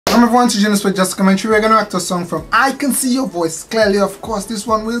Welcome everyone to Agrosuede Just Commentary. We're going to act a song from I Can See Your Voice Clearly. Of course, this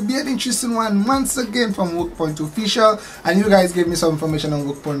one will be an interesting one once again from Workpoint Official. And you guys gave me some information on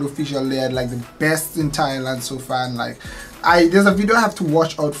Workpoint Official. They had like the best in Thailand so far. And like, there's a video I have to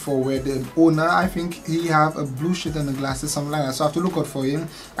watch out for where the owner, I think he have a blue shirt and the glasses, something like that. So I have to look out for him.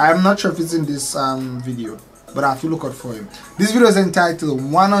 I'm not sure if it's in this video, but I have to look out for him. This video is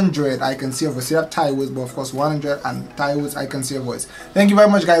entitled 100 I Can See Your Voice. You have Thai words, but of course 100 and Thai words I Can See Your Voice. Thank you very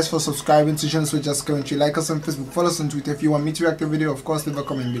much guys for subscribing to Agrosuede Just Commentary. Like us on Facebook, follow us on Twitter. If you want me to react to the video, of course leave a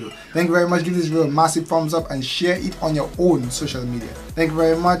comment below. Thank you very much. Give this video a massive thumbs up and share it on your own social media. Thank you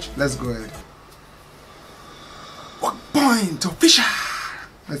very much. Let's go ahead. Workpoint Official.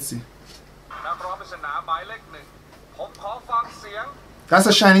 Let's see. That's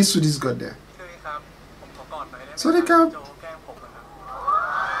a shiny suit he's got there. So they come,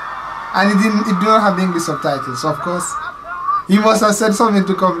 and it did not have the English subtitles, so of course he must have said something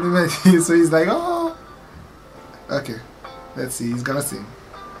to compliment him. So he's like, oh, okay, let's see, he's gonna sing.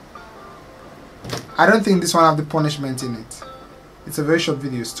 I don't think this one have the punishment in it. It's a very short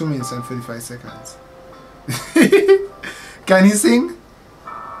video, it's 2 minutes and 45 seconds. Can he sing?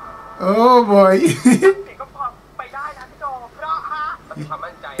 Oh boy.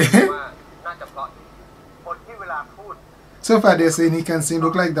 So far they're saying he can sing.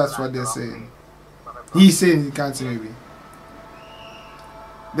 Look like that's what they're saying. He's saying he can't sing, maybe.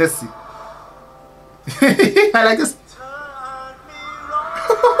 Let's see. I like this.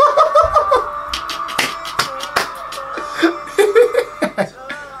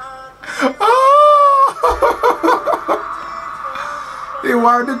 Oh! They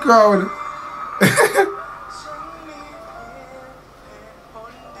wowed the crowd.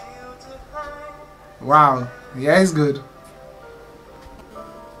 Wow, yeah, he's good.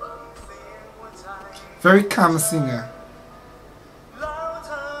 Very calm singer.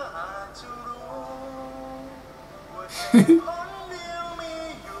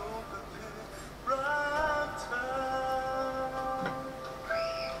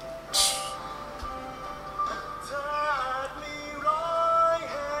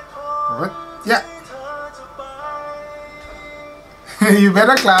 What? Yeah. You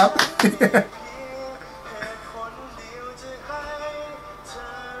better clap.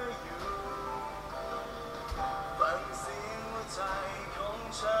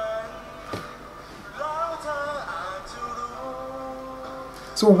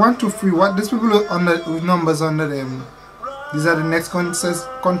 So 1, 2, 3. What these people with numbers under them? These are the next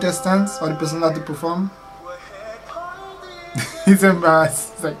contestants or the person that to perform. He's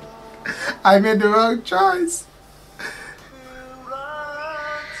embarrassed. He's like, I made the wrong choice.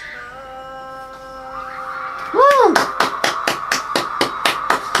 Woo!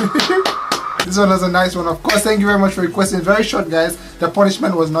 This one was a nice one. Of course, thank you very much for requesting. Very short, guys. The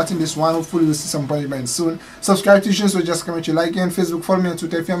punishment was not in this one. Hopefully, we'll see some punishment soon. Subscribe to Agrosuede Just Commentary. Like me on Facebook. Follow me on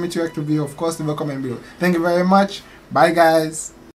Twitter. If you want me to react to video, of course, leave a comment below. Thank you very much. Bye, guys.